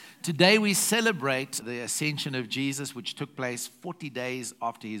Today we celebrate the ascension of Jesus, which took place 40 days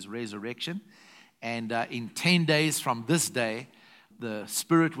after his resurrection. And in 10 days from this day, the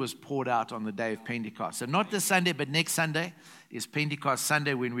Spirit was poured out on the day of Pentecost. So not this Sunday, but next Sunday is Pentecost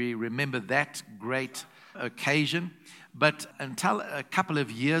Sunday, when we remember that great occasion. But until a couple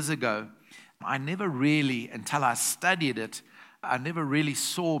of years ago, I never really, until I studied it, I never really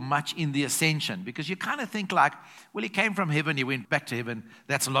saw much in the ascension, because you kind of think like, well, he came from heaven, he went back to heaven.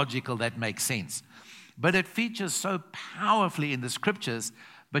 That's logical, that makes sense. But it features so powerfully in the scriptures,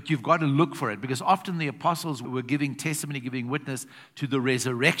 but you've got to look for it, because often the apostles were giving testimony, giving witness to the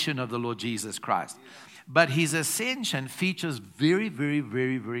resurrection of the Lord Jesus Christ. But his ascension features very, very,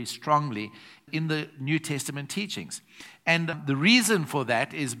 very, very strongly in the New Testament teachings. And the reason for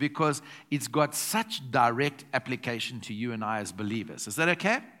that is because it's got such direct application to you and I as believers. Is that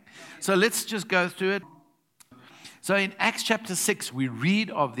okay? So let's just go through it. So in Acts chapter 6, we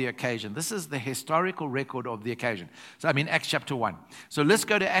read of the occasion. This is the historical record of the occasion. So Acts chapter 1. So let's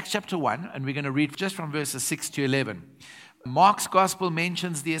go to Acts chapter 1, and we're going to read just from verses 6 to 11. Mark's gospel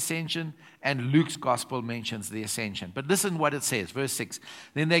mentions the ascension, and Luke's gospel mentions the ascension. But listen what it says, verse 6.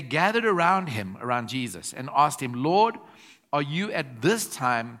 Then they gathered around Jesus, and asked him, Lord, are you at this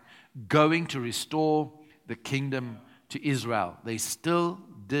time going to restore the kingdom to Israel? They still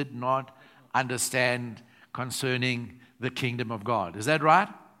did not understand concerning the kingdom of God. Is that right?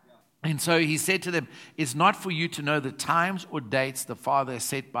 And so he said to them, it's not for you to know the times or dates the Father has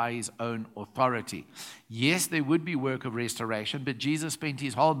set by his own authority. Yes, there would be work of restoration, but Jesus spent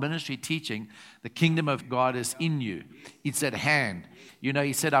his whole ministry teaching the kingdom of God is in you. It's at hand. You know,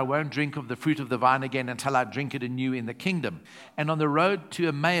 he said, I won't drink of the fruit of the vine again until I drink it anew in the kingdom. And on the road to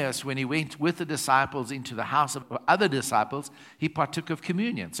Emmaus, when he went with the disciples into the house of other disciples, he partook of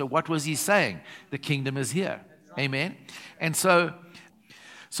communion. So what was he saying? The kingdom is here. Amen. And so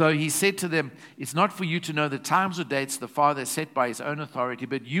he said to them, it's not for you to know the times or dates the Father has set by his own authority,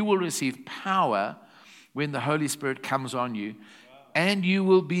 but you will receive power when the Holy Spirit comes on you, and you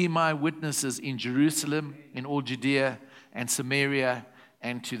will be my witnesses in Jerusalem, in all Judea and Samaria,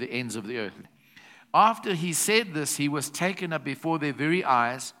 and to the ends of the earth. After he said this, he was taken up before their very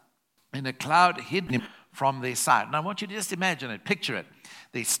eyes, and a cloud hid him from their sight. And I want you to just imagine it, picture it.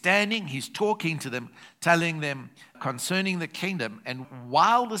 They're standing, he's talking to them, telling them concerning the kingdom. And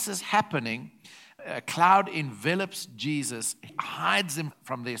while this is happening, a cloud envelops Jesus, hides him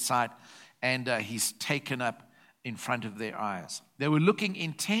from their sight, and he's taken up in front of their eyes. They were looking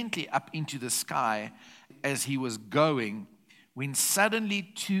intently up into the sky as he was going, when suddenly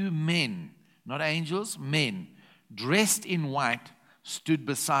two men, not angels, men, dressed in white, stood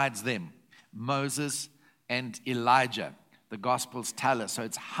beside them, Moses and Elijah. The Gospels tell us, so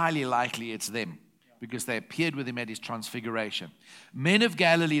it's highly likely it's them, because they appeared with him at his transfiguration. Men of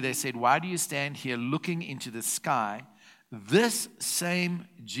Galilee, they said, why do you stand here looking into the sky? This same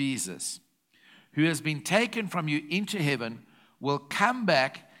Jesus, who has been taken from you into heaven, will come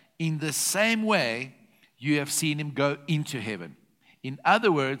back in the same way you have seen him go into heaven. In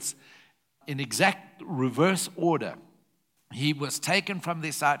other words, in exact reverse order. He was taken from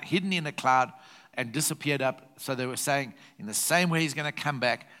their sight, hidden in a cloud, and disappeared up. So they were saying, in the same way he's going to come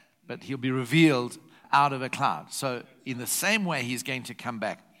back, but he'll be revealed out of a cloud. So in the same way he's going to come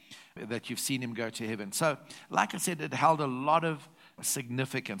back, that you've seen him go to heaven. So like I said, it held a lot of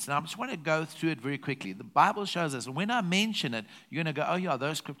significance. Now I just want to go through it very quickly. The Bible shows us, when I mention it, you're going to go, oh yeah,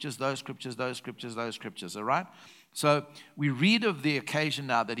 those scriptures, all right? So we read of the occasion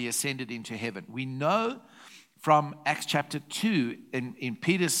now that he ascended into heaven. We know from Acts chapter 2, in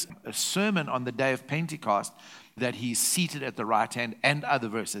Peter's sermon on the day of Pentecost, that he's seated at the right hand, and other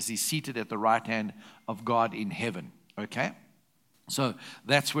verses, he's seated at the right hand of God in heaven, okay? So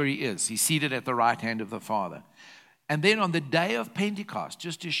that's where he is. He's seated at the right hand of the Father. And then on the day of Pentecost,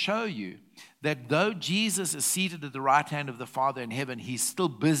 just to show you that though Jesus is seated at the right hand of the Father in heaven, he's still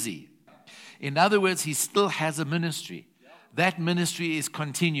busy. In other words, he still has a ministry. That ministry is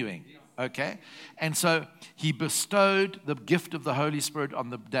continuing. Okay? And so he bestowed the gift of the Holy Spirit on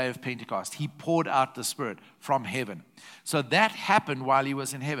the day of Pentecost. He poured out the Spirit from heaven. So that happened while he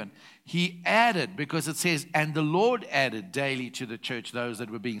was in heaven. He added, because it says, and the Lord added daily to the church those that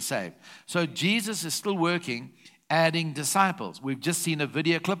were being saved. So Jesus is still working, adding disciples. We've just seen a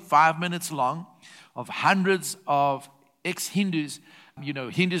video clip, 5 minutes long, of hundreds of ex-Hindus,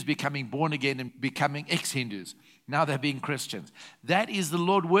 Hindus becoming born again and becoming ex-Hindus. Now they're being Christians. That is the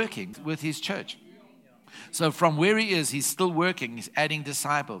Lord working with his church. So from where he is, he's still working. He's adding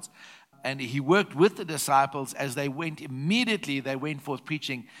disciples. And he worked with the disciples as they went. Immediately they went forth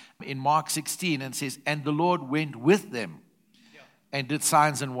preaching in Mark 16, and says, and the Lord went with them. and did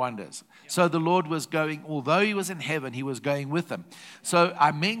signs and wonders. So the Lord was going, although he was in heaven, he was going with them. So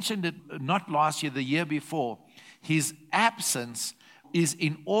I mentioned it not last year, the year before. His absence is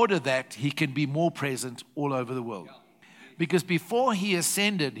in order that he can be more present all over the world. Because before he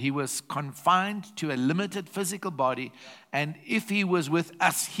ascended, he was confined to a limited physical body. And if he was with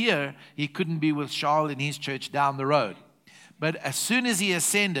us here, he couldn't be with Charles in his church down the road. But as soon as he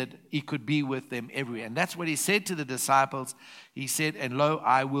ascended, he could be with them everywhere. And that's what he said to the disciples. He said, and lo,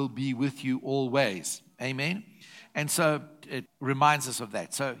 I will be with you always. Amen. And so it reminds us of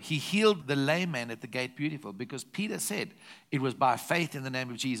that. So he healed the lame man at the gate beautiful, because Peter said it was by faith in the name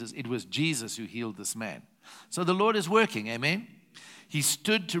of Jesus. It was Jesus who healed this man. So the Lord is working. Amen. He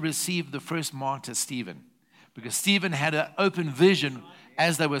stood to receive the first martyr, Stephen, because Stephen had an open vision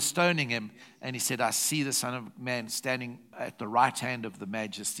as they were stoning him, and he said, I see the Son of Man standing at the right hand of the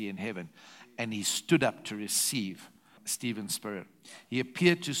Majesty in heaven. And he stood up to receive Stephen's spirit. He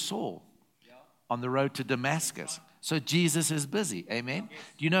appeared to Saul on the road to Damascus. So Jesus is busy. Amen.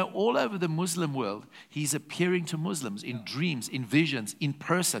 Do you know, all over the Muslim world, he's appearing to Muslims in dreams, in visions, in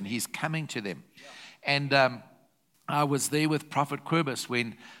person. He's coming to them. And I was there with Prophet Querbus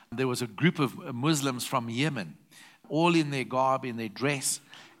when there was a group of Muslims from Yemen, all in their garb, in their dress.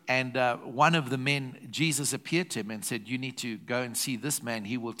 And one of the men, Jesus appeared to him and said, you need to go and see this man.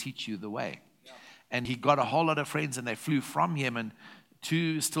 He will teach you the way. And he got a whole lot of friends, and they flew from Yemen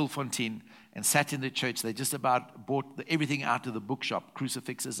to Stilfontein and sat in the church. They just about bought everything out of the bookshop,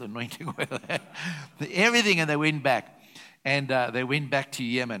 crucifixes, anointing oil, everything, and they went back. And they went back to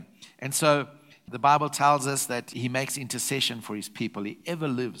Yemen. And so the Bible tells us that he makes intercession for his people. He ever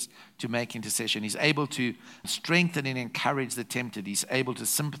lives to make intercession. He's able to strengthen and encourage the tempted. He's able to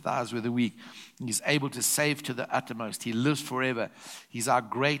sympathize with the weak. He's able to save to the uttermost. He lives forever. He's our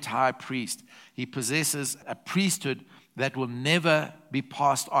great high priest. He possesses a priesthood that will never be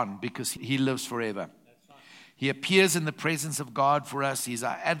passed on because he lives forever. He appears in the presence of God for us. He's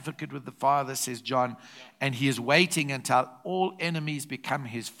our advocate with the Father, says John, and he is waiting until all enemies become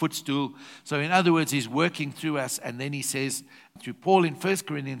his footstool. So in other words, he's working through us, and then he says through Paul in 1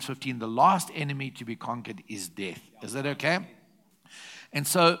 Corinthians 15, the last enemy to be conquered is death. Is that okay? And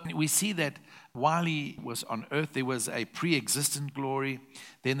so we see that while he was on earth, there was a pre-existent glory.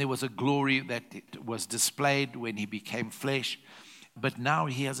 Then there was a glory that was displayed when he became flesh. But now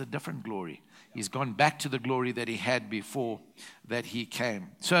he has a different glory. He's gone back to the glory that he had before that he came.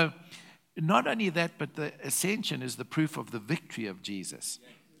 So not only that, but the ascension is the proof of the victory of Jesus.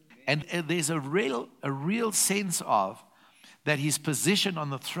 And there's a real sense of that his position on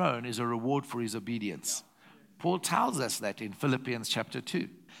the throne is a reward for his obedience. Paul tells us that in Philippians chapter 2.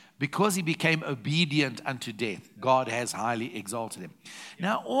 Because he became obedient unto death, God has highly exalted him.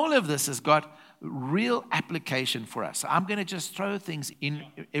 Now, all of this has got real application for us. So I'm going to just throw things in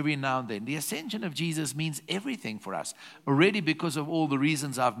every now and then. The ascension of Jesus means everything for us, already because of all the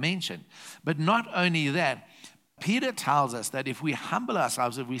reasons I've mentioned. But not only that, Peter tells us that if we humble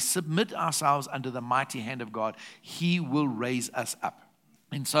ourselves, if we submit ourselves under the mighty hand of God, he will raise us up.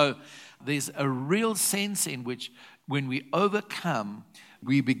 And so there's a real sense in which when we overcome,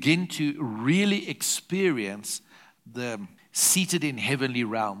 we begin to really experience the seated in heavenly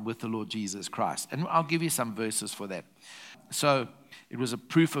realm with the Lord Jesus Christ. And I'll give you some verses for that. So it was a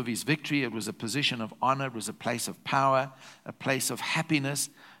proof of his victory. It was a position of honor. It was a place of power, a place of happiness,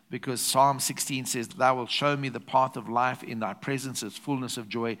 because Psalm 16 says, thou wilt show me the path of life. In thy presence is fullness of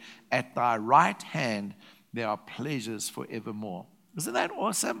joy. At thy right hand there are pleasures forevermore. Isn't that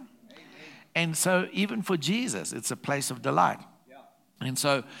awesome? Amen. And so even for Jesus, it's a place of delight. And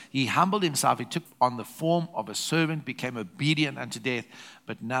so he humbled himself. He took on the form of a servant, became obedient unto death.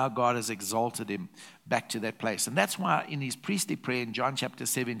 But now God has exalted him back to that place. And that's why in his priestly prayer in John chapter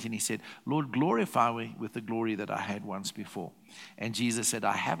 17, he said, Lord, glorify me with the glory that I had once before. And Jesus said,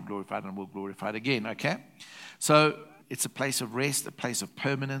 I have glorified and will glorify it again. Okay? So it's a place of rest, a place of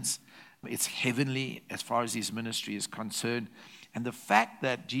permanence. It's heavenly as far as his ministry is concerned. And the fact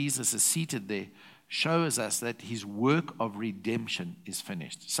that Jesus is seated there shows us that his work of redemption is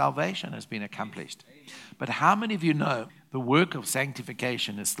finished. Salvation has been accomplished. But how many of you know the work of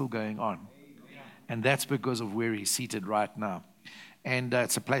sanctification is still going on? And that's because of where he's seated right now. And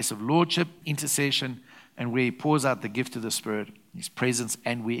it's a place of lordship, intercession, and where he pours out the gift of the Spirit, his presence,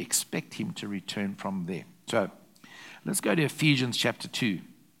 and we expect him to return from there. So let's go to Ephesians chapter 2,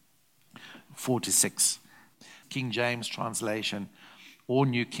 4-6. King James translation or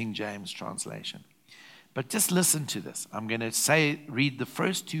New King James translation. But just listen to this. I'm going to read the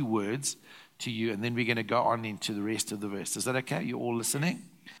first two words to you, and then we're going to go on into the rest of the verse. Is that okay? You're all listening?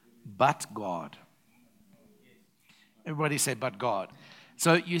 But God. Everybody say, but God.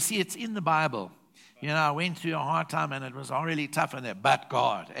 So you see, it's in the Bible. I went through a hard time and it was really tough in there, but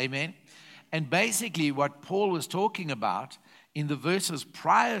God. Amen. And basically what Paul was talking about in the verses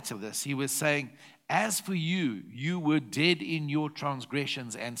prior to this, he was saying, as for you, you were dead in your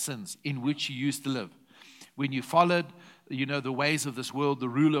transgressions and sins in which you used to live. When you followed, the ways of this world, the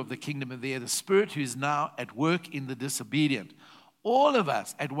ruler of the kingdom of the air, the spirit who is now at work in the disobedient. All of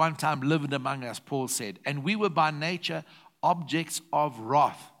us at one time lived among us, Paul said, and we were by nature objects of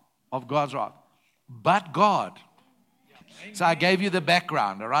wrath, of God's wrath. But God. So I gave you the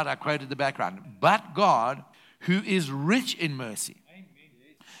background, all right? I quoted the background. But God, who is rich in mercy,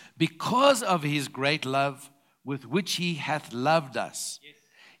 because of his great love with which he hath loved us,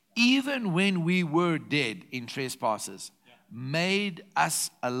 even when we were dead in trespasses, made us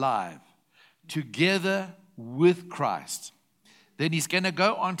alive together with Christ. Then he's going to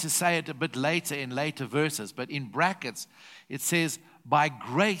go on to say it a bit later in later verses, but in brackets it says, by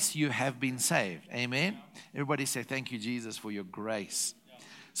grace you have been saved. Amen. Everybody say, thank you, Jesus, for your grace.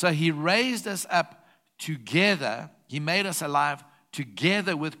 So he raised us up together. He made us alive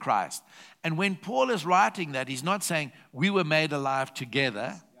together with Christ. And when Paul is writing that, he's not saying we were made alive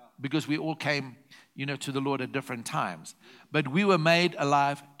together because we all came, to the Lord at different times. But we were made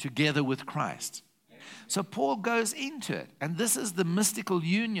alive together with Christ. So Paul goes into it. And this is the mystical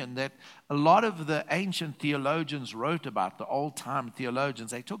union that a lot of the ancient theologians wrote about, the old-time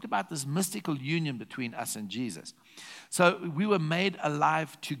theologians. They talked about this mystical union between us and Jesus. So we were made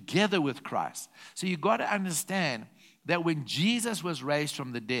alive together with Christ. So you've got to understand that when Jesus was raised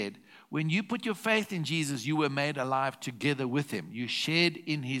from the dead, when you put your faith in Jesus, you were made alive together with him. You shared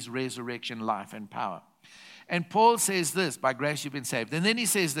in his resurrection life and power. And Paul says this, by grace you've been saved. And then he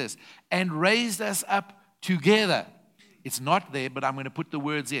says this, and raised us up together. It's not there, but I'm going to put the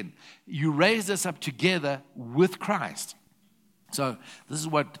words in. You raised us up together with Christ. So this is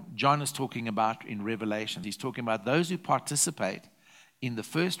what John is talking about in Revelation. He's talking about those who participate in the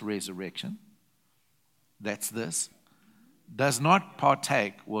first resurrection. That's this. Does not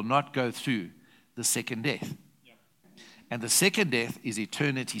partake, will not go through the second death. And the second death is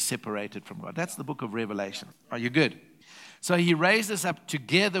eternity separated from God. That's the book of Revelation. Are you good? So he raised us up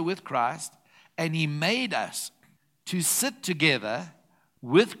together with Christ, and he made us to sit together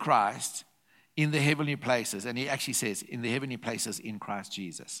with Christ in the heavenly places. And he actually says, in the heavenly places in Christ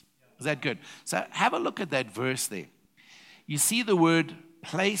Jesus. Is that good? So have a look at that verse there. You see the word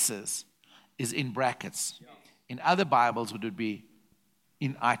places is in brackets. In other Bibles, it would be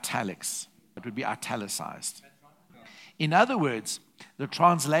in italics. It would be italicized. In other words, the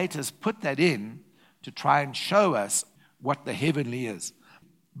translators put that in to try and show us what the heavenly is.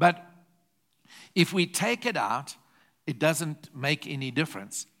 But if we take it out, it doesn't make any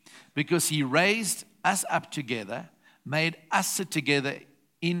difference because he raised us up together, made us sit together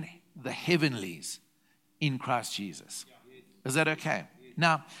in the heavenlies in Christ Jesus. Is that okay?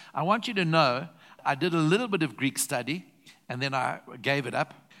 Now, I want you to know, I did a little bit of Greek study and then I gave it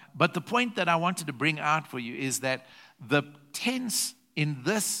up. But the point that I wanted to bring out for you is that the tense in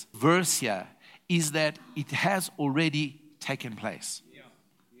this verse here is that it has already taken place.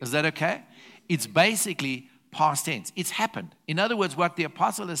 Is that okay? It's basically past tense. It's happened. In other words, what the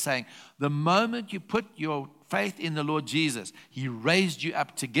apostle is saying, the moment you put your faith in the Lord Jesus, he raised you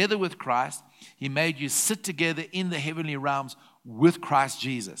up together with Christ. He made you sit together in the heavenly realms with Christ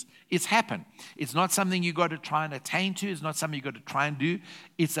Jesus. It's happened. It's not something you got to try and attain to. It's not something you got to try and do.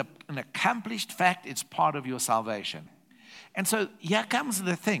 It's an accomplished fact. It's part of your salvation. And so here comes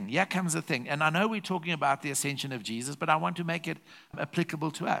the thing. Here comes the thing. And I know we're talking about the ascension of Jesus, but I want to make it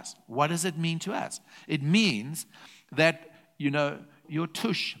applicable to us. What does it mean to us? It means that, your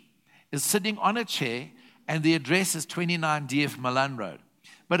tush is sitting on a chair and the address is 29 DF Milan Road.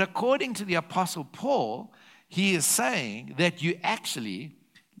 But according to the Apostle Paul, he is saying that you actually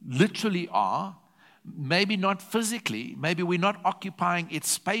literally are, maybe not physically, maybe we're not occupying it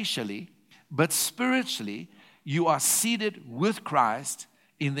spatially, but spiritually, you are seated with Christ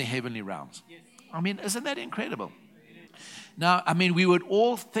in the heavenly realms. I mean, isn't that incredible? Now, we would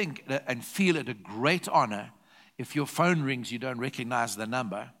all think and feel it a great honor if your phone rings, you don't recognize the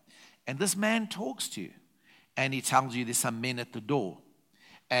number, and this man talks to you, and he tells you there's some men at the door,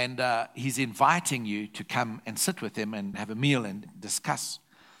 and he's inviting you to come and sit with him and have a meal and discuss.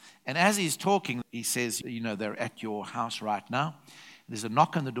 And as he's talking, he says, they're at your house right now. There's a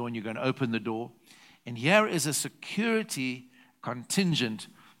knock on the door, and you're going to open the door. And here is a security contingent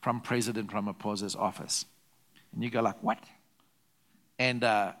from President Ramaphosa's office. And you go like, what? And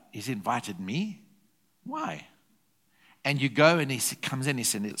he's invited me? Why? And you go and he comes in, he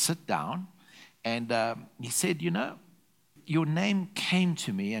said, sit down. And he said, your name came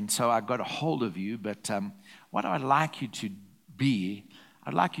to me, and so I got a hold of you, but what I'd like you to be,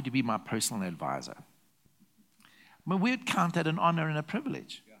 I'd like you to be my personal advisor. I mean, we would count that an honor and a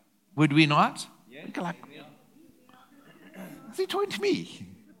privilege. Yeah. Would we not? Yeah. We'd go like, is he talking to me?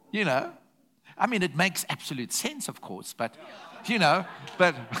 You know? I mean, it makes absolute sense, of course, but, you know,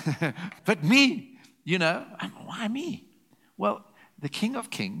 but me, you know, why me? Well, the King of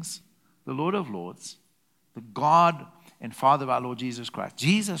Kings, the Lord of Lords, the God and Father of our Lord Jesus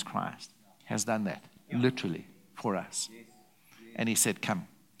Christ has done that, literally, for us. And he said, come,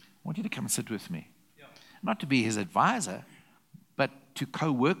 I want you to come and sit with me. Not to be his advisor, but to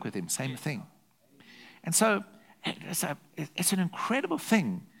co-work with him, same thing. And so it's an incredible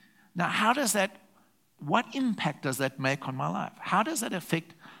thing. Now, what impact does that make on my life? How does that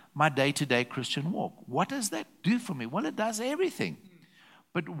affect my day-to-day Christian walk? What does that do for me? Well, it does everything.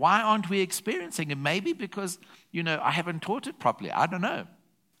 But why aren't we experiencing it? Maybe because, you know, I haven't taught it properly. I don't know.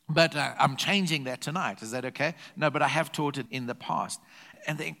 But I'm changing that tonight. Is that okay? No, but I have taught it in the past.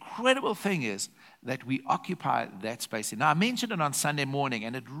 And the incredible thing is that we occupy that space. Now, I mentioned it on Sunday morning,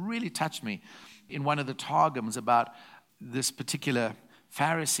 and it really touched me in one of the Targums about this particular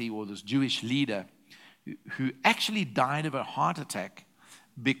Pharisee or this Jewish leader who actually died of a heart attack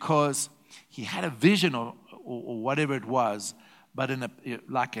because he had a vision or whatever it was, but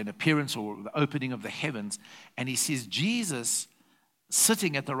like an appearance or the opening of the heavens, and he sees Jesus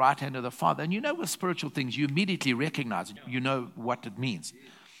sitting at the right hand of the Father. And you know, with spiritual things, you immediately recognize it. You know what it means.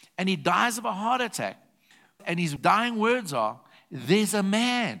 And he dies of a heart attack. And his dying words are, there's a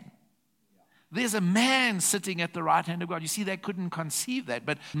man. There's a man sitting at the right hand of God. You see, they couldn't conceive that.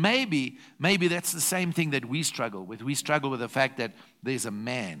 But maybe that's the same thing that we struggle with. We struggle with the fact that there's a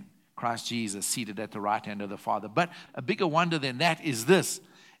man, Christ Jesus, seated at the right hand of the Father. But a bigger wonder than that is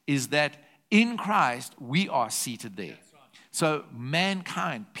that in Christ, we are seated there. So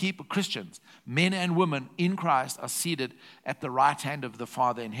mankind, people, Christians, men and women in Christ are seated at the right hand of the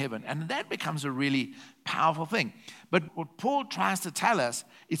Father in heaven. And that becomes a really powerful thing. But what Paul tries to tell us,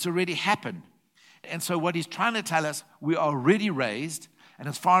 it's already happened. And so what he's trying to tell us, we are already raised. And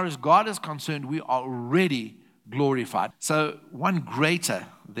as far as God is concerned, we are already glorified. So one greater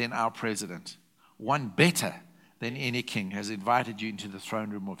than our president, one better than any king has invited you into the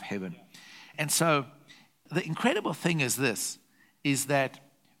throne room of heaven. And so the incredible thing is this, is that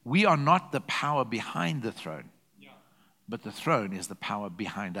we are not the power behind the throne, but the throne is the power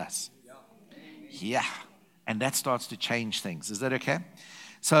behind us. Yeah. And that starts to change things. Is that okay?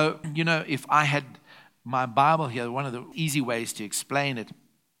 So, you know, if I had my Bible here, one of the easy ways to explain it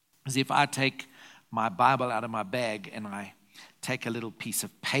is if I take my Bible out of my bag and I take a little piece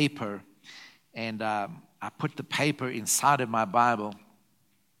of paper and I put the paper inside of my Bible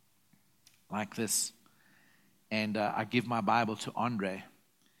like this. And I give my Bible to Andre,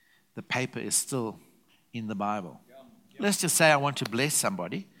 the paper is still in the Bible. Let's just say I want to bless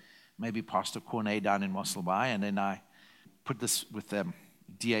somebody, maybe Pastor Cornet down in Mossel Bay, and then I put this with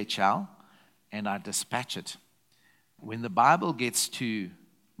DHL, and I dispatch it. When the Bible gets to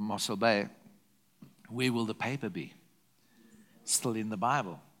Mossel Bay, where will the paper be? Still in the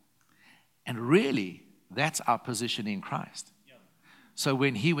Bible. And really, that's our position in Christ. So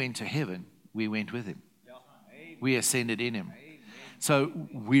when he went to heaven, we went with him. We ascended in him. So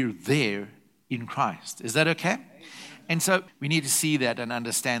we're there in Christ. Is that okay? And so we need to see that and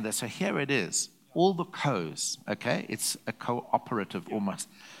understand that. So here it is. All the co's, okay? It's a cooperative almost.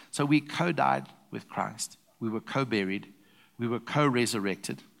 So we co-died with Christ. We were co-buried. We were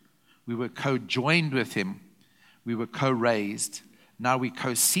co-resurrected. We were co-joined with him. We were co-raised. Now we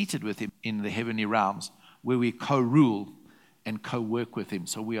co-seated with him in the heavenly realms where we co-rule and co-work with him.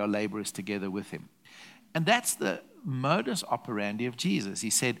 So we are laborers together with him. And that's the modus operandi of Jesus. He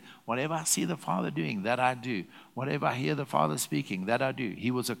said, whatever I see the Father doing, that I do. Whatever I hear the Father speaking, that I do.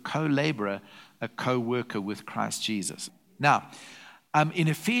 He was a co-laborer, a co-worker with Christ Jesus. Now, in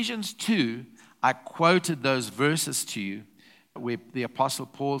Ephesians 2, I quoted those verses to you where the Apostle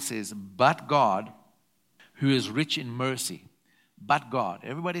Paul says, but God, who is rich in mercy. But God.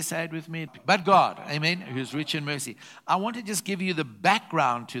 Everybody say it with me. But God, amen, who's rich in mercy. I want to just give you the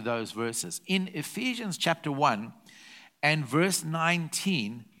background to those verses. In Ephesians chapter 1 and verse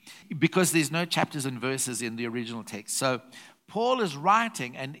 19, because there's no chapters and verses in the original text. So Paul is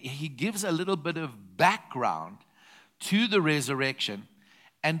writing and he gives a little bit of background to the resurrection.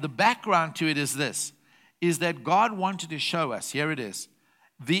 And the background to it is this, is that God wanted to show us, here it is,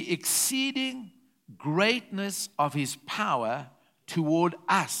 the exceeding greatness of his power toward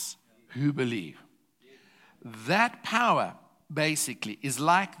us who believe. That power, basically, is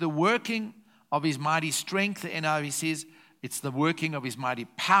like the working of his mighty strength. And now he says, It's the working of his mighty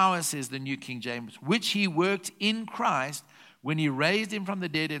power, says the New King James, which he worked in Christ when he raised him from the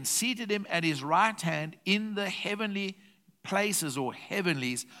dead and seated him at his right hand in the heavenly places or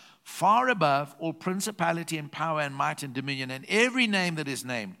heavenlies, far above all principality and power and might and dominion and every name that is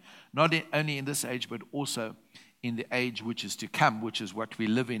named, not only in this age, but also in the age which is to come, which is what we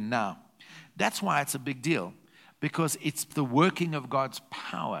live in now. That's why it's a big deal, because it's the working of God's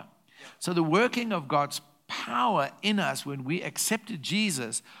power. So the working of God's power in us when we accepted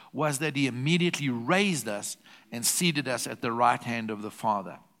Jesus was that he immediately raised us and seated us at the right hand of the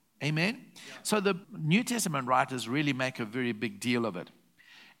Father. Amen? Yeah. So the New Testament writers really make a very big deal of it.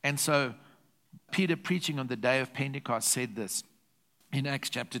 And so Peter, preaching on the day of Pentecost, said this in Acts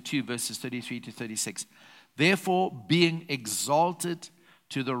chapter 2, verses 33 to 36. Therefore, being exalted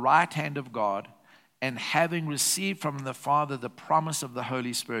to the right hand of God, and having received from the Father the promise of the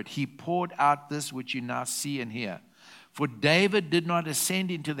Holy Spirit, he poured out this which you now see and hear. For David did not ascend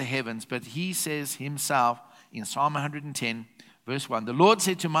into the heavens, but he says himself in Psalm 110, verse 1, the Lord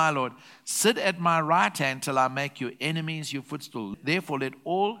said to my Lord, sit at my right hand till I make your enemies your footstool. Therefore let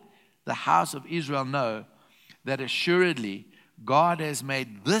all the house of Israel know that assuredly God has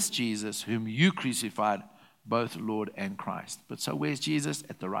made this Jesus, whom you crucified, both Lord and Christ. But so where's Jesus?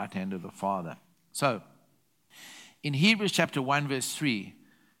 At the right hand of the Father. So, in Hebrews chapter 1, verse 3,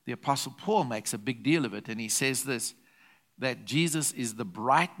 the Apostle Paul makes a big deal of it, and he says this, that Jesus is the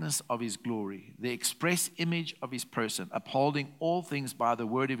brightness of his glory, the express image of his person, upholding all things by the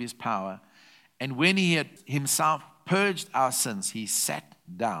word of his power. And when he had himself purged our sins, he sat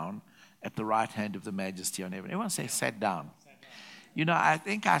down at the right hand of the majesty on heaven. Everyone say, sat down. You know, I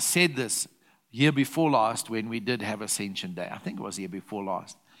think I said this year before last when we did have Ascension Day. I think it was year before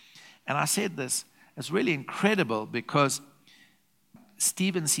last. And I said this, it's really incredible because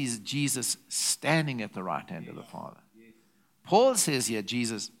Stephen sees Jesus standing at the right hand of the Father. Paul says here,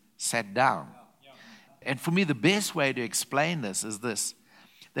 Jesus sat down. And for me, the best way to explain this is this,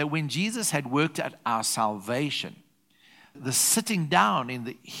 that when Jesus had worked out our salvation, the sitting down in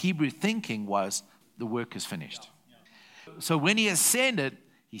the Hebrew thinking was, the work is finished. So when he ascended,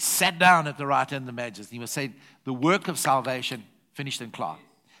 he sat down at the right hand of the majesty. He was saying, the work of salvation finished and clear.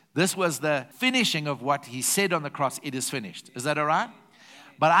 This was the finishing of what he said on the cross, it is finished. Is that all right?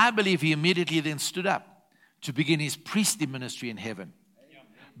 But I believe he immediately then stood up to begin his priestly ministry in heaven.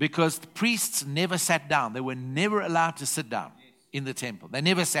 Because the priests never sat down. They were never allowed to sit down in the temple. They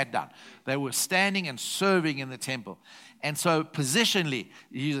never sat down. They were standing and serving in the temple. And so positionally,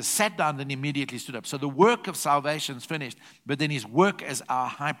 he just sat down and immediately stood up. So the work of salvation is finished, but then his work as our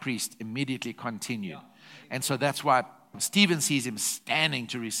high priest immediately continued. And so that's why Stephen sees him standing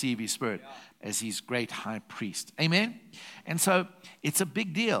to receive his Spirit as his great high priest. Amen? And so it's a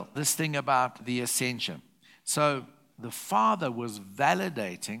big deal, this thing about the ascension. So the Father was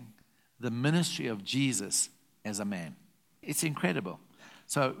validating the ministry of Jesus as a man. It's incredible.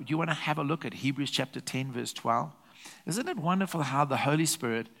 So do you want to have a look at Hebrews chapter 10, verse 12? Isn't it wonderful how the Holy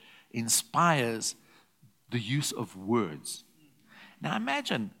Spirit inspires the use of words? Now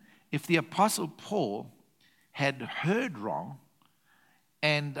imagine if the Apostle Paul had heard wrong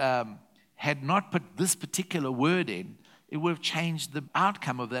and had not put this particular word in, it would have changed the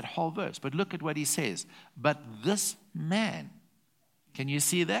outcome of that whole verse. But look at what he says. But this man, can you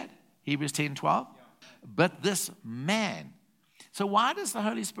see that? Hebrews 10:12. Yeah. But this man. So why does the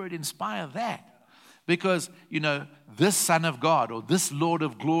Holy Spirit inspire that? Because, you know, this Son of God or this Lord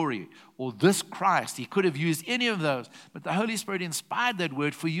of glory or this Christ, he could have used any of those. But the Holy Spirit inspired that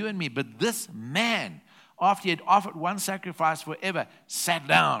word for you and me. But this man, after he had offered one sacrifice forever, sat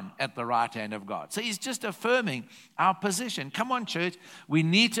down at the right hand of God. So he's just affirming our position. Come on, church. We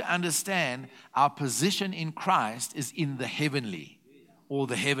need to understand our position in Christ is in the heavenly or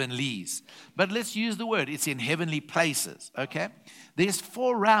the heavenlies. But let's use the word. It's in heavenly places, okay? There's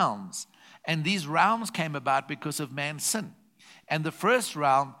 4 realms, and these realms came about because of man's sin. And the first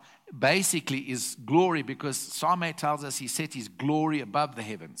realm basically is glory, because Psalm 8 tells us he set his glory above the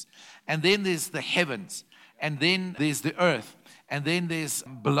heavens. And then there's the heavens. And then there's the earth, and then there's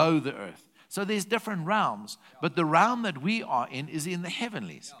below the earth. So there's different realms, but the realm that we are in is in the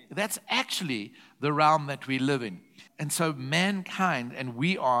heavenlies. That's actually the realm that we live in. And so mankind, and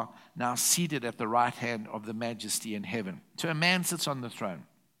we are now seated at the right hand of the majesty in heaven. So a man sits on the throne,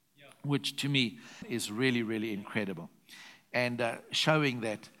 which to me is really, really incredible. And showing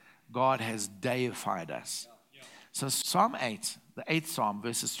that God has deified us. So Psalm 8, the 8th Psalm,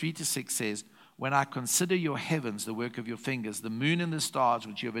 verses 3 to 6 says, when I consider your heavens, the work of your fingers, the moon and the stars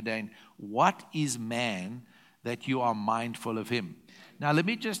which you have ordained, what is man that you are mindful of him. Now, let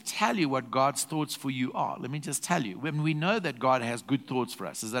me just tell you what God's thoughts for you are. Let me just tell you. When we know that God has good thoughts for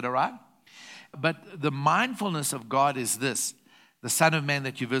us. Is that all right? But the mindfulness of God is this: the Son of Man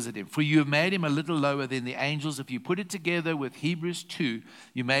that you visit him. For you have made him a little lower than the angels. If you put it together with Hebrews 2,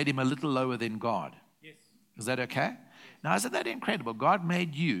 you made him a little lower than God. Yes. Is that okay? Yes. Now, isn't that incredible? God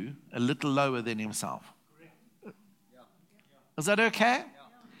made you a little lower than himself. Correct. Is that okay?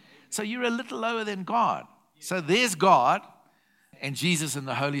 So you're a little lower than God. So there's God and Jesus and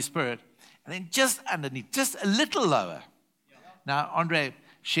the Holy Spirit. And then just underneath, just a little lower. Now, Andre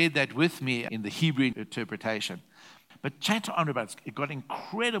shared that with me in the Hebrew interpretation. But chat to Andre about it. It got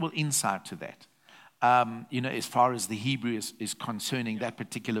incredible insight to that, as far as the Hebrew is concerning that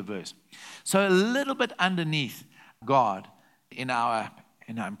particular verse. So a little bit underneath God in our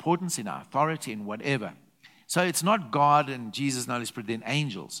importance, in our authority, in whatever. So it's not God and Jesus and the Holy Spirit, then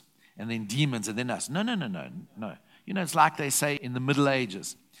angels, and then demons, and then us. No. It's like they say in the Middle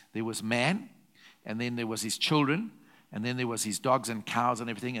Ages. There was man, and then there was his children, and then there was his dogs and cows and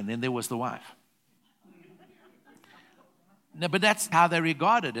everything, and then there was the wife. No, but that's how they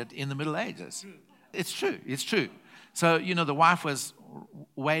regarded it in the Middle Ages. It's true. So, the wife was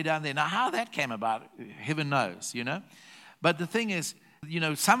way down there. Now, how that came about, heaven knows, But the thing is,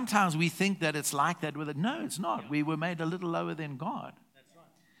 sometimes we think that it's like that with it. No, it's not. We were made a little lower than God. That's right.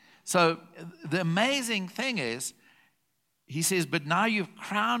 So the amazing thing is, he says, but now you've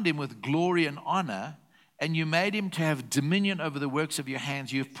crowned him with glory and honor, and you made him to have dominion over the works of your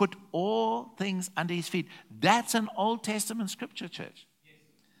hands. You've put all things under his feet. That's an Old Testament scripture, church.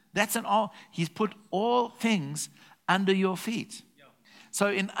 He's put all things under your feet. So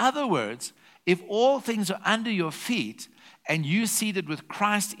in other words, if all things are under your feet and you seated with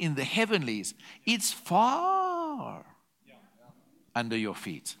Christ in the heavenlies, it's far under your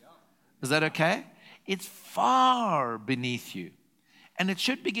feet. Is that okay? It's far beneath you. And it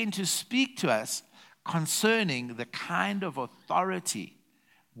should begin to speak to us concerning the kind of authority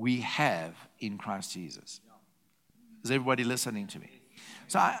we have in Christ Jesus. Is everybody listening to me?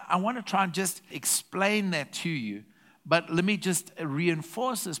 So I want to try and just explain that to you, but let me just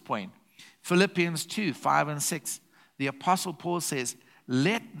reinforce this point. Philippians 2, 5 and 6, the Apostle Paul says,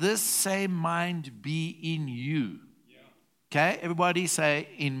 let this same mind be in you. Okay, everybody say,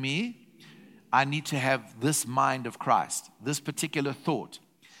 in me. I need to have this mind of Christ, this particular thought.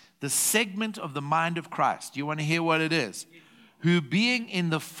 The segment of the mind of Christ. You want to hear what it is? Who being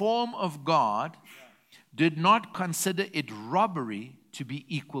in the form of God, did not consider it robbery to be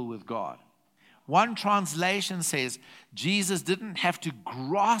equal with God. One translation says, Jesus didn't have to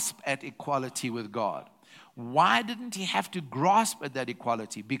grasp at equality with God. Why didn't he have to grasp at that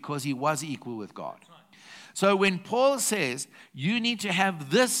equality? Because he was equal with God. So when Paul says, you need to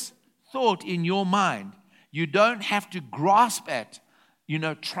have this thought in your mind, you don't have to grasp at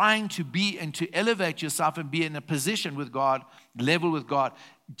trying to be and to elevate yourself and be in a position with God, level with God.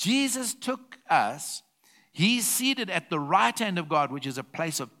 Jesus took us. He's seated at the right hand of God, which is a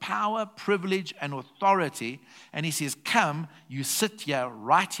place of power, privilege, and authority. And he says, come, you sit here,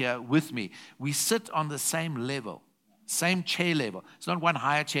 right here with me. We sit on the same level, same chair level. It's not one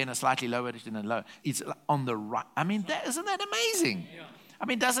higher chair and a slightly lower and a lower. It's on the right. I mean, isn't that amazing? Yeah. I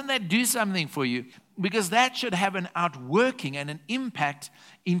mean, doesn't that do something for you? Because that should have an outworking and an impact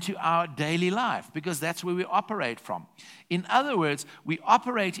into our daily life, because that's where we operate from. In other words, we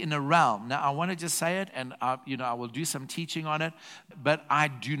operate in a realm. Now, I want to just say it, and I will do some teaching on it, but I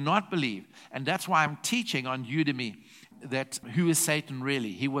do not believe, and that's why I'm teaching on Udemy, that who is Satan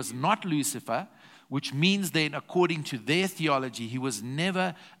really? He was not Lucifer, which means then, according to their theology, he was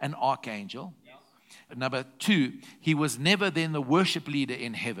never an archangel. Number 2, he was never then the worship leader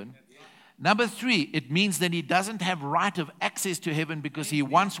in heaven. Number 3, it means that he doesn't have right of access to heaven because he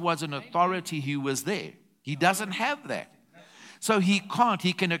once was an authority who was there. He doesn't have that. So he can't.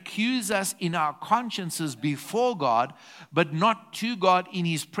 He can accuse us in our consciences before God, but not to God in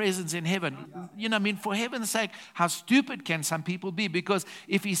his presence in heaven. For heaven's sake, how stupid can some people be? Because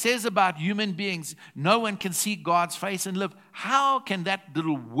if he says about human beings, no one can see God's face and live, how can that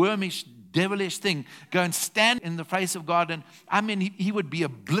little wormish, devilish thing go and stand in the face of God? And he would be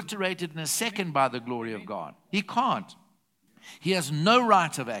obliterated in a second by the glory of God. He can't. He has no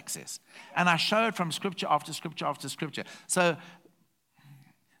right of access. And I show it from scripture after scripture after scripture. So,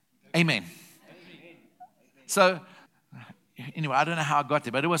 amen. So, anyway, I don't know how I got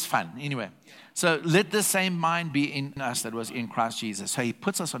there, but it was fun. Anyway, so let the same mind be in us that was in Christ Jesus. So he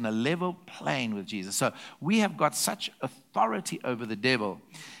puts us on a level plane with Jesus. So we have got such authority over the devil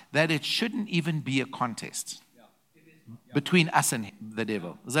that it shouldn't even be a contest. between us and the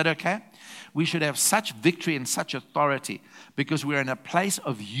devil. Is that okay? We should have such victory and such authority because we're in a place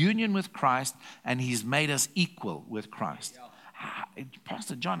of union with Christ and He's made us equal with Christ.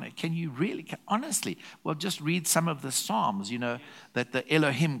 Pastor John, can you really, honestly, well, just read some of the Psalms, that the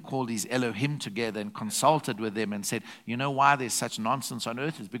Elohim called his Elohim together and consulted with them and said, you know why there's such nonsense on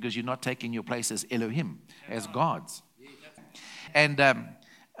earth? It's because you're not taking your place as Elohim, as gods. And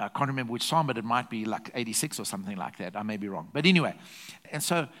I can't remember which Psalm, but it might be like 86 or something like that. I may be wrong. But anyway, and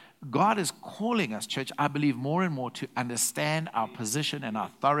so God is calling us, church, I believe, more and more to understand our position and our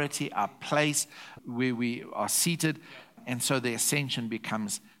authority, our place where we are seated. And so the ascension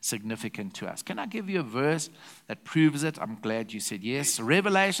becomes significant to us. Can I give you a verse that proves it? I'm glad you said yes.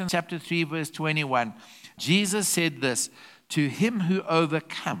 Revelation chapter 3, verse 21. Jesus said this, to him who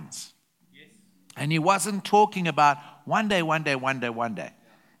overcomes. And He wasn't talking about one day.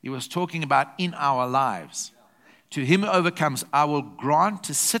 He was talking about in our lives. To him who overcomes, I will grant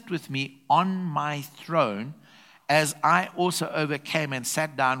to sit with me on my throne, as I also overcame and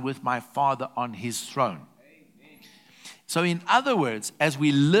sat down with my Father on His throne. So in other words, as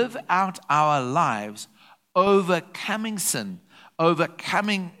we live out our lives, overcoming sin,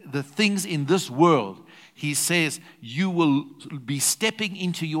 overcoming the things in this world, He says, you will be stepping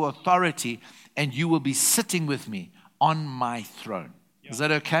into your authority and you will be sitting with me on my throne. Is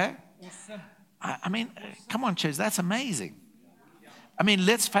that okay? Awesome. I mean, come on, church, that's amazing. I mean,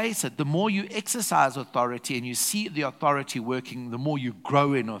 let's face it, the more you exercise authority and you see the authority working, the more you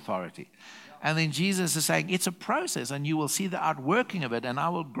grow in authority. And then Jesus is saying, it's a process, and you will see the outworking of it, and I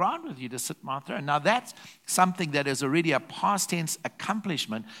will grant with you to sit on my throne. Now, that's something that is already a past tense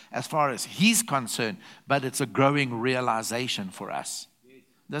accomplishment as far as He's concerned, but it's a growing realization for us.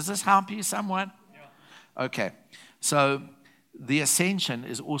 Does this help you somewhat? Okay. So the ascension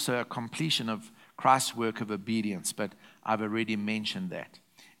is also a completion of Christ's work of obedience, but I've already mentioned that.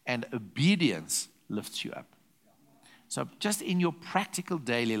 And obedience lifts you up. So just in your practical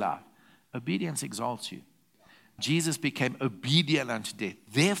daily life, obedience exalts you. Jesus became obedient unto death.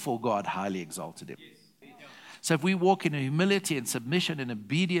 Therefore, God highly exalted Him. So if we walk in humility and submission and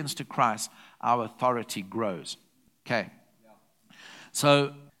obedience to Christ, our authority grows. Okay.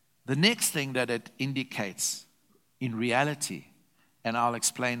 So the next thing that it indicates in reality, and I'll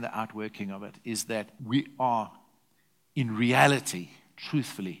explain the outworking of it, is that we are in reality,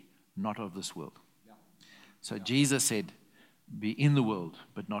 truthfully, not of this world. So Jesus said, be in the world,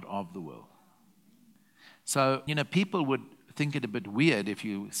 but not of the world. So, people would think it a bit weird if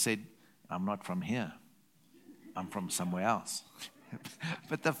you said, I'm not from here. I'm from somewhere else.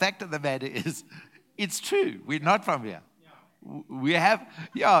 But the fact of the matter is, it's true. We're not from here. We have,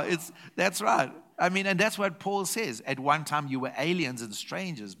 that's right. I mean, and that's what Paul says. At one time you were aliens and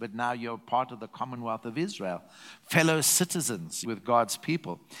strangers, but now you're part of the Commonwealth of Israel, fellow citizens with God's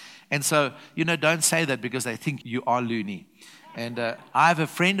people. And so, don't say that because they think you are loony. And I have a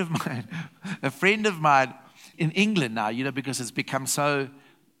friend of mine in England now, because it's become so,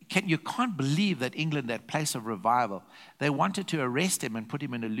 you can't believe that England, that place of revival, they wanted to arrest him and put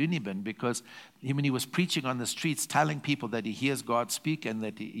him in a loony bin because when he was preaching on the streets, telling people that he hears God speak and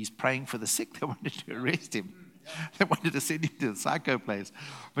that he's praying for the sick, they wanted to arrest him. They wanted to send him to the psycho place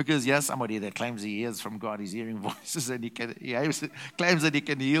because somebody that claims he hears from God, he's hearing voices and he claims that he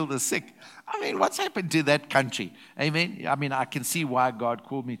can heal the sick. I mean, what's happened to that country? Amen. I mean, I can see why God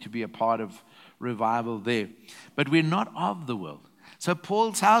called me to be a part of revival there. But we're not of the world. So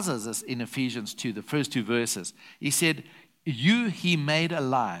Paul tells us this in Ephesians 2, the first two verses. He said, you He made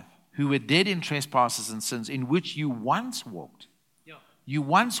alive, who were dead in trespasses and sins, in which you once walked. You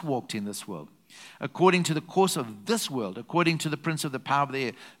once walked in this world, according to the course of this world, according to the prince of the power of the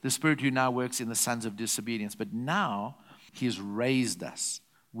air, the spirit who now works in the sons of disobedience. But now He has raised us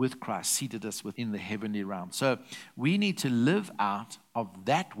with Christ, seated us within the heavenly realm. So we need to live out of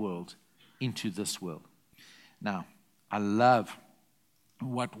that world into this world. Now, I love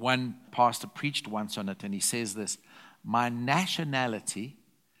what one pastor preached once on it, and he says this: my nationality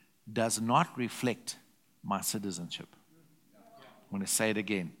does not reflect my citizenship. I'm going to say it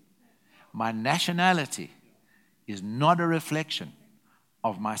again. My nationality is not a reflection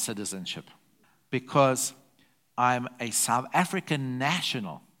of my citizenship, because I'm a South African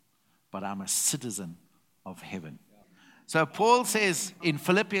national, but I'm a citizen of heaven. So Paul says in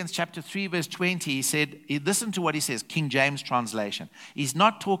Philippians chapter 3, verse 20, he said, listen to what he says, King James translation. He's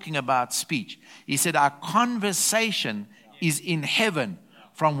not talking about speech. He said, our conversation is in heaven,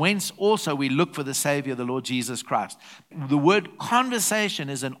 from whence also we look for the Savior, the Lord Jesus Christ. The word conversation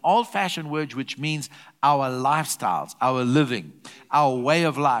is an old-fashioned word which means our lifestyles, our living, our way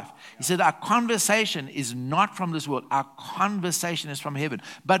of life. He said our conversation is not from this world. Our conversation is from heaven.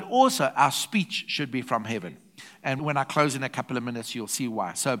 But also our speech should be from heaven. And when I close in a couple of minutes, you'll see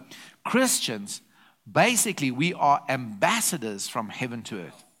why. So Christians, basically, we are ambassadors from heaven to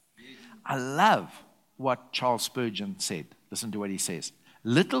earth. I love what Charles Spurgeon said. Listen to what he says.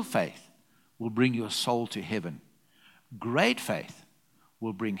 Little faith will bring your soul to heaven. Great faith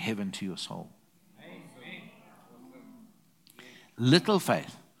will bring heaven to your soul. Little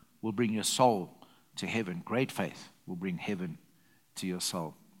faith will bring your soul to heaven. Great faith will bring heaven to your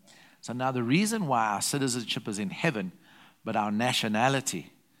soul. So now the reason why our citizenship is in heaven, but our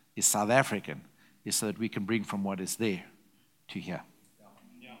nationality is South African, is so that we can bring from what is there to here.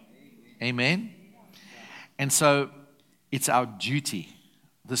 Amen? And so it's our duty.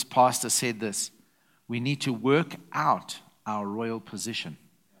 This pastor said this. We need to work out our royal position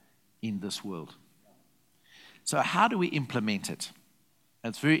in this world. So how do we implement it?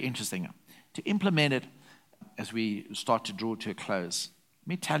 It's very interesting. To implement it, as we start to draw to a close, let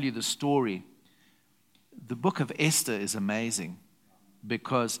me tell you the story. The book of Esther is amazing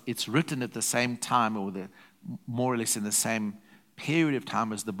because it's written at the same time, or more or less in the same period of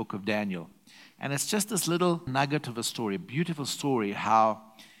time as the book of Daniel. And it's just this little nugget of a story, a beautiful story, how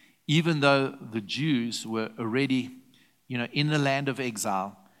even though the Jews were already, in the land of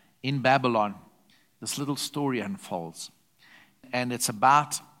exile, in Babylon, this little story unfolds. And it's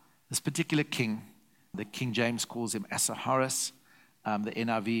about this particular king. The King James calls him Ahasuerus. The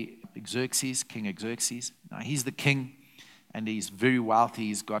NIV, Xerxes, King Xerxes. Now, he's the king, and he's very wealthy.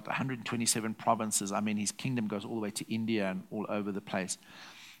 He's got 127 provinces. I mean, his kingdom goes all the way to India and all over the place,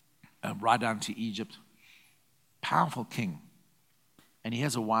 right down to Egypt. Powerful king. And he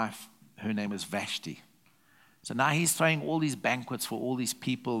has a wife. Her name is Vashti. So now he's throwing all these banquets for all these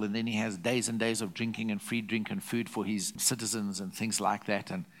people, and then he has days and days of drinking and free drink and food for his citizens and things like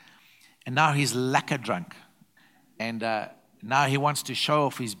that. And now he's lacquer drunk. And now he wants to show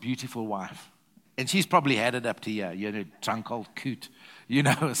off his beautiful wife. And she's probably had it up to here, drunk old coot,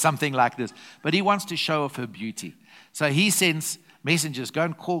 something like this. But he wants to show off her beauty. So he sends messengers, go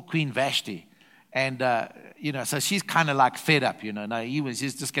and call Queen Vashti. And, so she's kind of like fed up, No,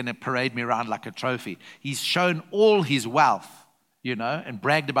 he's just going to parade me around like a trophy. He's shown all his wealth, and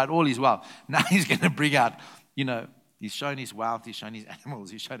bragged about all his wealth. Now he's going to bring out, he's shown his wealth, he's shown his animals,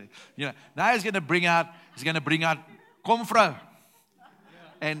 he's shown it, now he's going to bring out kom vrou.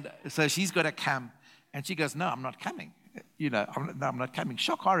 And so she's got to come. And she goes, no, I'm not coming. I'm not coming.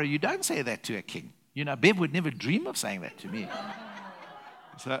 Shock horror, you don't say that to a king. Bev would never dream of saying that to me.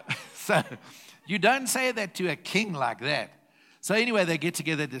 So you don't say that to a king like that. So anyway, they get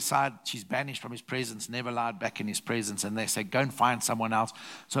together, decide she's banished from his presence, never allowed back in his presence, and they say, go and find someone else.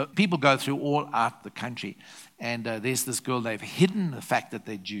 So people go through all out the country, and there's this girl, they've hidden the fact that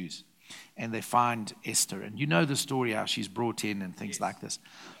they're Jews, and they find Esther. And you know the story, how she's brought in and things like this.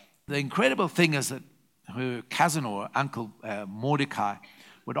 The incredible thing is that her cousin or uncle Mordecai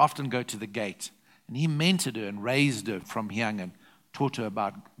would often go to the gate, and he mentored her and raised her from young and taught her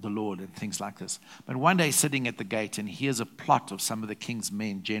about the Lord and things like this. But one day sitting at the gate, and hears a plot of some of the king's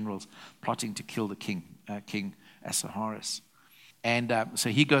men, generals, plotting to kill the king, King Ahasuerus. And so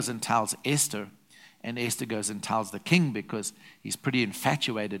he goes and tells Esther, and Esther goes and tells the king because he's pretty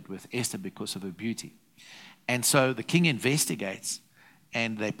infatuated with Esther because of her beauty. And so the king investigates,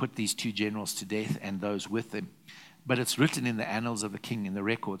 and they put these two generals to death and those with them. But it's written in the annals of the king, in the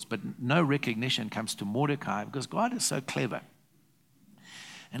records. But no recognition comes to Mordecai because God is so clever.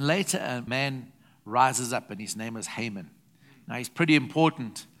 And later a man rises up, and his name is Haman. Now he's pretty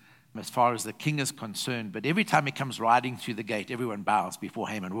important as far as the king is concerned, but every time he comes riding through the gate, everyone bows before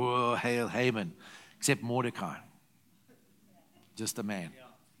Haman. Whoa, hail Haman, except Mordecai. Just a man.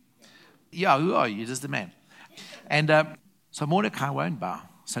 Yeah, who are you? Just a man. And so Mordecai won't bow.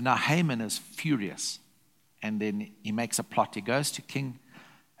 So now Haman is furious. And then he makes a plot. He goes to King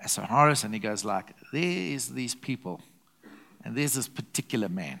Ahasuerus, and he goes like, there is these people. And there's this particular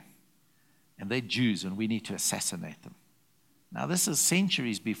man, and they're Jews, and we need to assassinate them. Now, this is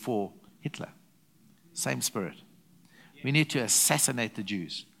centuries before Hitler. Same spirit. We need to assassinate the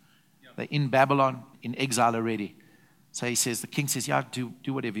Jews. They're in Babylon, in exile already. So he says, the king says, yeah, do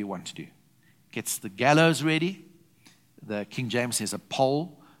whatever you want to do. Gets the gallows ready. The King James says a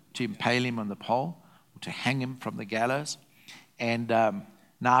pole to impale him on the pole, or to hang him from the gallows. And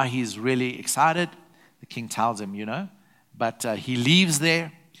now he's really excited. The king tells him, but he leaves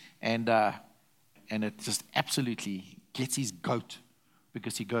there, and it just absolutely gets his goat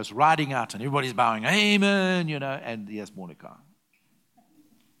because he goes riding out and everybody's bowing, Amen, and here's Mordecai.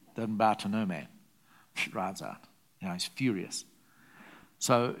 Doesn't bow to no man. Rides out. He's furious.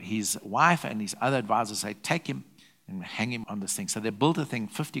 So his wife and his other advisors say, take him and hang him on this thing. So they built a thing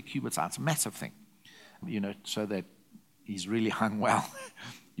 50 cubits out. It's a massive thing, so that he's really hung well,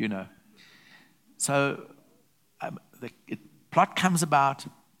 So the plot comes about.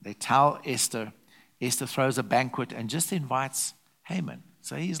 They tell Esther. Esther throws a banquet and just invites Haman.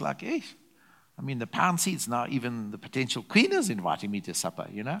 So he's like, the pound seats now, even the potential queen is inviting me to supper,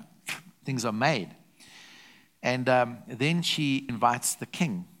 Things are made. And then she invites the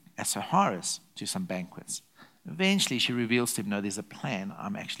king, Ahasuerus, to some banquets. Eventually, she reveals to him, no, there's a plan.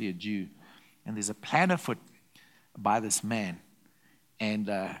 I'm actually a Jew. And there's a plan afoot by this man and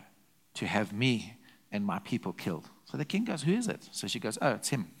to have me and my people killed. So the king goes, who is it? So she goes, oh, it's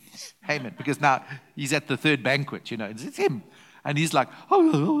him, Haman, because now he's at the third banquet, it's him. And he's like,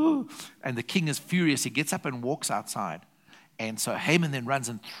 oh. And the king is furious. He gets up and walks outside. And so Haman then runs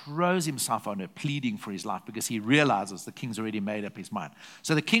and throws himself on her, pleading for his life because he realizes the king's already made up his mind.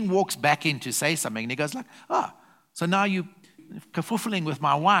 So the king walks back in to say something, and he goes like, so now you kerfuffling with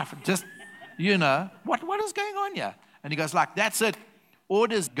my wife. Just, what is going on here? And he goes like, that's it.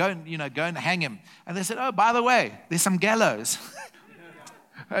 Orders, go and hang him. And they said, oh, by the way, there's some gallows.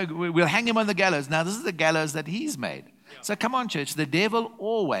 We'll hang him on the gallows. Now, this is the gallows that he's made. So come on, church. The devil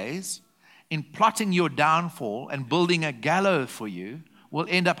always, in plotting your downfall and building a gallows for you, will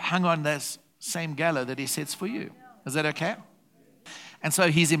end up hung on this same gallows that he sets for you. Is that okay? And so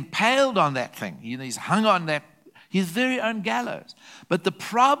he's impaled on that thing. He's hung on that, his very own gallows. But the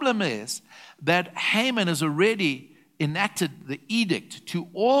problem is that Haman has already enacted the edict to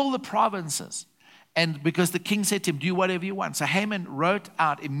all the provinces. And because the king said to him, do whatever you want. So Haman wrote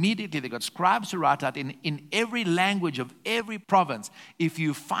out immediately, they got scribes to write out in every language of every province, if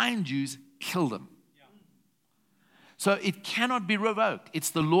you find Jews, kill them. Yeah. So it cannot be revoked.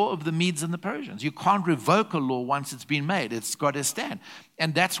 It's the law of the Medes and the Persians. You can't revoke a law once it's been made. It's got to stand.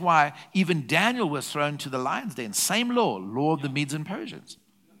 And that's why even Daniel was thrown to the lion's den. Same law of the Medes and Persians.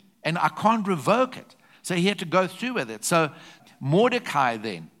 And I can't revoke it. So he had to go through with it. So Mordecai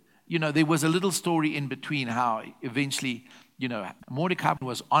then, there was a little story in between how eventually, Mordecai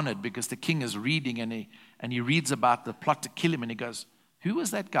was honored because the king is reading and he reads about the plot to kill him and he goes, who was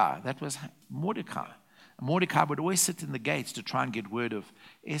that guy? That was Mordecai. Mordecai would always sit in the gates to try and get word of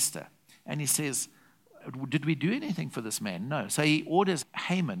Esther. And he says, did we do anything for this man? No. So he orders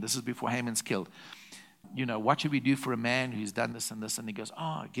Haman, this is before Haman's killed, what should we do for a man who's done this and this? And he goes,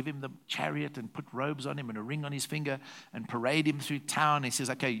 give him the chariot and put robes on him and a ring on his finger and parade him through town. He says,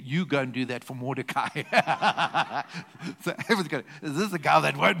 okay, you go and do that for Mordecai. So everyone's going, is this the guy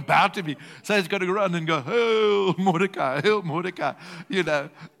that won't bow to me? So he's going to run and go, hail Mordecai, hail Mordecai.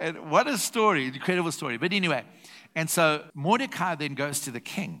 And what a story, incredible story. But anyway, and so Mordecai then goes to the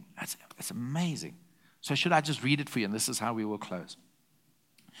king. That's amazing. So should I just read it for you? And this is how we will close.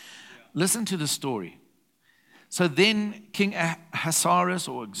 Listen to the story. So then King Ahasuerus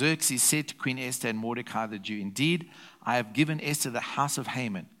or Xerxes said to Queen Esther and Mordecai the Jew, indeed, I have given Esther the house of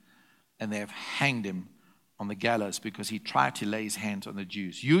Haman, and they have hanged him on the gallows because he tried to lay his hands on the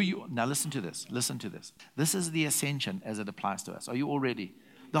Jews. Now listen to this. Listen to this. This is the ascension as it applies to us. Are you all ready?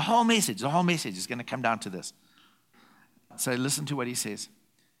 The whole message is going to come down to this. So listen to what he says.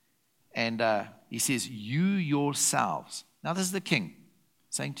 And he says, you yourselves. Now this is the king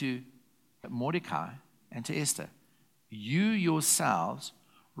saying to Mordecai and to Esther, you yourselves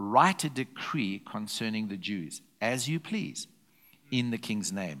write a decree concerning the Jews, as you please, in the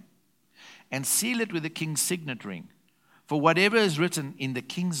king's name, and seal it with the king's signet ring. For whatever is written in the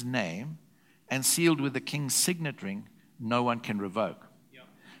king's name and sealed with the king's signet ring, no one can revoke. Yep.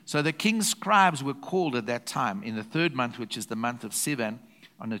 So the king's scribes were called at that time in the 3rd month, which is the month of Sivan,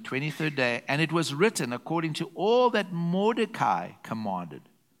 on the 23rd day, and it was written according to all that Mordecai commanded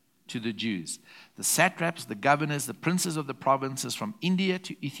to the Jews, the satraps, the governors, the princes of the provinces from India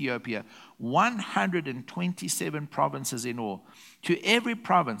to Ethiopia, 127 provinces in all, to every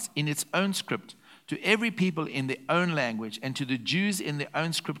province in its own script, to every people in their own language, and to the Jews in their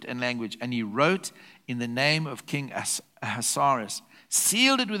own script and language. And he wrote in the name of King Ahasuerus,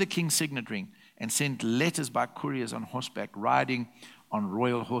 sealed it with the king's signet ring, and sent letters by couriers on horseback, riding on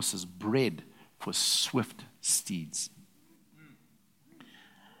royal horses, bred for swift steeds.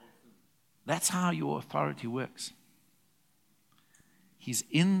 That's how your authority works. He's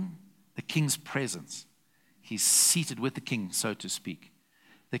in the king's presence. He's seated with the king, so to speak.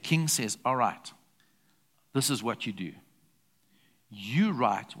 The king says, all right, this is what you do. You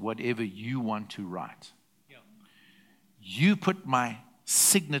write whatever you want to write. Yeah. You put my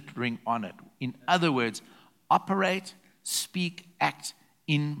signet ring on it. In other words, operate, speak, act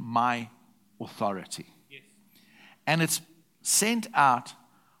in my authority. Yes. And it's sent out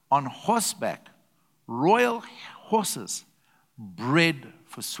on horseback, royal horses, bred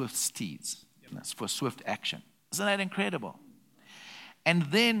for swift steeds. That's for swift action. Isn't that incredible? And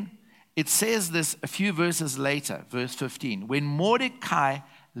then it says this a few verses later, verse 15. When Mordecai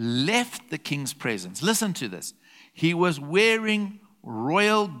left the king's presence, listen to this. He was wearing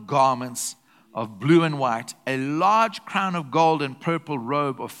royal garments of blue and white, a large crown of gold and purple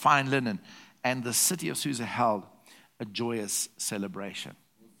robe of fine linen, and the city of Susa held a joyous celebration.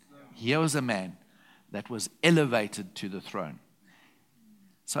 Here was a man that was elevated to the throne.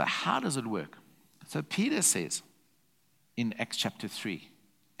 So how does it work? So Peter says in Acts chapter 3,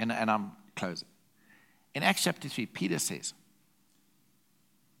 and I'm closing. In Acts chapter 3, Peter says,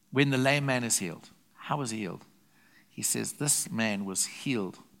 when the lame man is healed, how was he healed? He says, this man was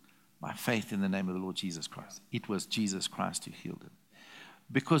healed by faith in the name of the Lord Jesus Christ. It was Jesus Christ who healed him.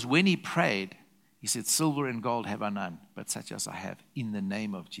 Because when he prayed, he said, silver and gold have I none, but such as I have in the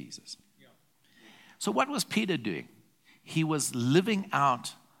name of Jesus. So what was Peter doing? He was living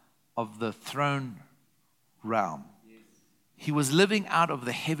out of the throne realm. He was living out of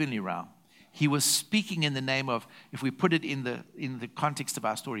the heavenly realm. He was speaking in the name of, if we put it in the context of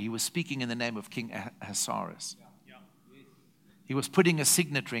our story, he was speaking in the name of King Ahasuerus. He was putting a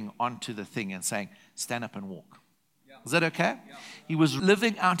signet ring onto the thing and saying, stand up and walk. Is that okay? He was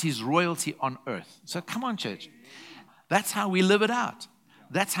living out his royalty on earth. So come on, church. That's how we live it out.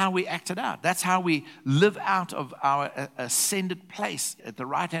 That's how we act it out. That's how we live out of our ascended place at the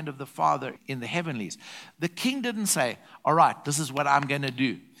right hand of the Father in the heavenlies. The king didn't say, all right, this is what I'm going to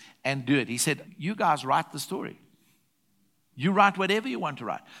do, and do it. He said, you guys write the story. You write whatever you want to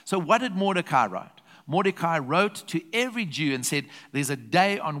write. So what did Mordecai write? Mordecai wrote to every Jew and said, there's a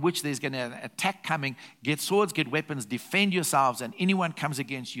day on which there's going to be an attack coming. Get swords, get weapons, defend yourselves, and anyone comes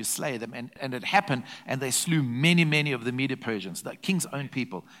against you, slay them. And it happened, and they slew many, many of the Medo-Persians, the king's own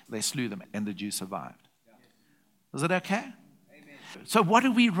people. They slew them, and the Jews survived. Is it okay? Amen. So what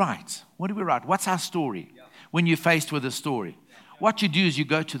do we write? What do we write? What's our story when you're faced with a story? What you do is you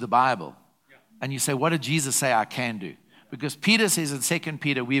go to the Bible, and you say, what did Jesus say I can do? Because Peter says in 2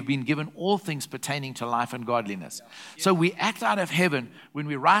 Peter, we have been given all things pertaining to life and godliness. So we act out of heaven when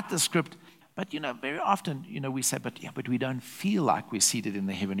we write the script. But, very often, we say, but we don't feel like we're seated in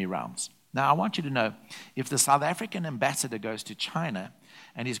the heavenly realms. Now, I want you to know, if the South African ambassador goes to China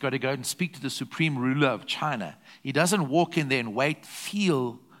and he's got to go and speak to the supreme ruler of China, he doesn't walk in there and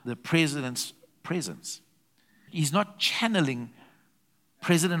feel the president's presence. He's not channeling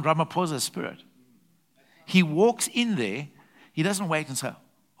President Ramaphosa's spirit. He walks in there. He doesn't wait and say,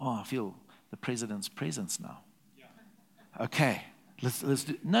 I feel the president's presence now. Okay, let's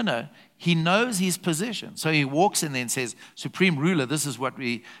do. No. He knows his position. So he walks in there and says, Supreme Ruler, this is what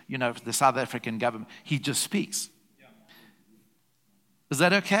we, the South African government. He just speaks. Is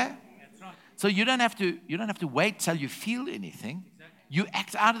that okay? So you don't have to wait till you feel anything. You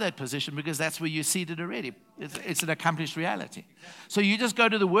act out of that position because that's where you're seated already. It's an accomplished reality. So you just go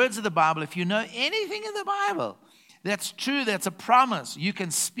to the words of the Bible. If you know anything in the Bible that's true, that's a promise, you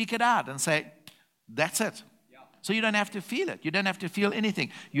can speak it out and say, that's it. So you don't have to feel it. You don't have to feel anything.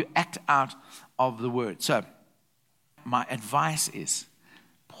 You act out of the word. So my advice is,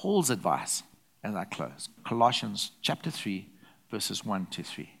 Paul's advice as I close, Colossians chapter 3, verses 1 to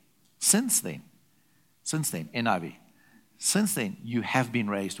 3. Since then, NIV, since then, you have been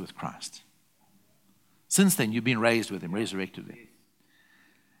raised with Christ. Since then, you've been raised with him, resurrected with him.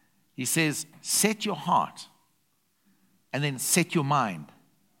 He says, set your heart and then set your mind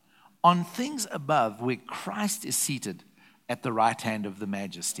on things above where Christ is seated at the right hand of the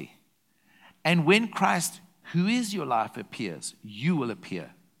majesty. And when Christ, who is your life, appears, you will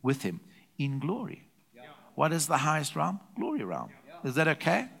appear with him in glory. What is the highest realm? Glory realm. Is that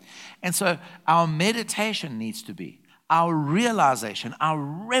okay? And so our meditation needs to be, our realization, our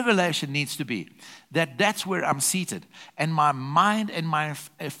revelation needs to be that that's where I'm seated, and my mind and my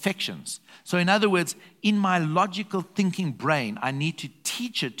affections. So in other words, in my logical thinking brain, I need to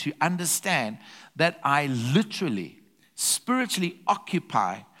teach it to understand that I literally, spiritually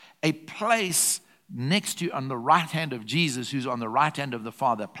occupy a place next to, on the right hand of Jesus, who's on the right hand of the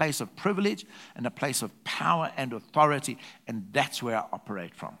Father, a place of privilege and a place of power and authority, and that's where I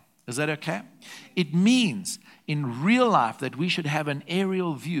operate from. Is that okay? It means in real life that we should have an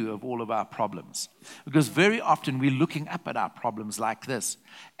aerial view of all of our problems. Because very often we're looking up at our problems like this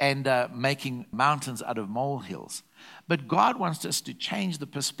and making mountains out of molehills. But God wants us to change the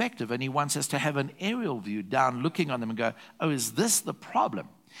perspective, and He wants us to have an aerial view down, looking on them and go, oh, is this the problem?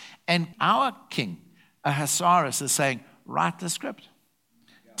 And our king, Ahasuerus, is saying, write the script.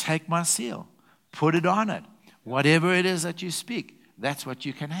 Take my seal. Put it on it. Whatever it is that you speak, that's what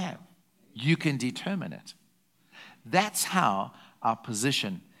you can have. You can determine it. That's how our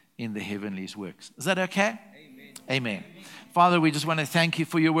position in the heavenlies works. Is that okay? Amen. Amen. Father, we just want to thank you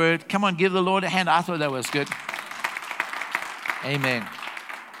for your word. Come on, give the Lord a hand. I thought that was good. Amen.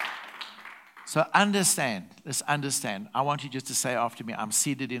 So let's understand. I want you just to say after me, I'm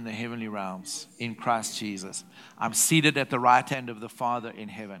seated in the heavenly realms in Christ Jesus. I'm seated at the right hand of the Father in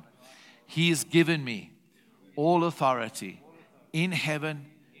heaven. He has given me all authority in heaven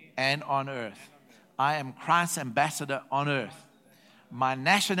and on earth. I am Christ's ambassador on earth. My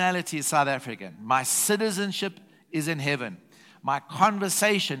nationality is South African. My citizenship is in heaven. My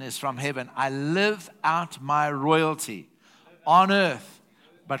conversation is from heaven. I live out my royalty on earth,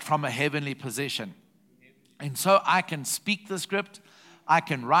 but from a heavenly position. And so I can speak the script. I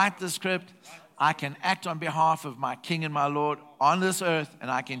can write the script. I can act on behalf of my King and my Lord on this earth,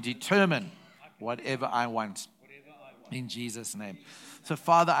 and I can determine whatever I want. In Jesus' name. So,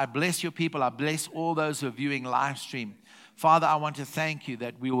 Father, I bless your people. I bless all those who are viewing live stream. Father, I want to thank you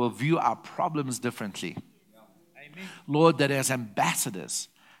that we will view our problems differently. Amen. Lord, that as ambassadors,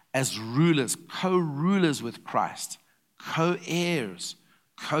 as rulers, co-rulers with Christ, co-heirs,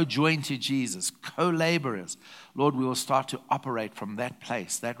 co-joined to Jesus, co-laborers, Lord, we will start to operate from that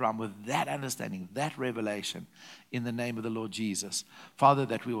place, that realm, with that understanding, that revelation, in the name of the Lord Jesus. Father,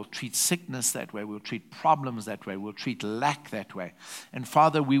 that we will treat sickness that way, we'll treat problems that way, we'll treat lack that way. And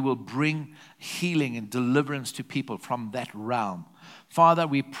Father, we will bring healing and deliverance to people from that realm. Father,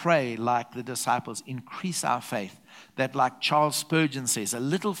 we pray like the disciples, increase our faith, that like Charles Spurgeon says, a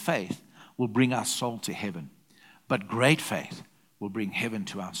little faith will bring our soul to heaven, but great faith will bring heaven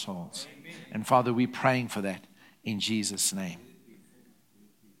to our souls. Amen. And Father, we're praying for that in Jesus' name.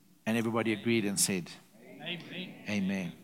 And everybody agreed and said, Amen. Amen.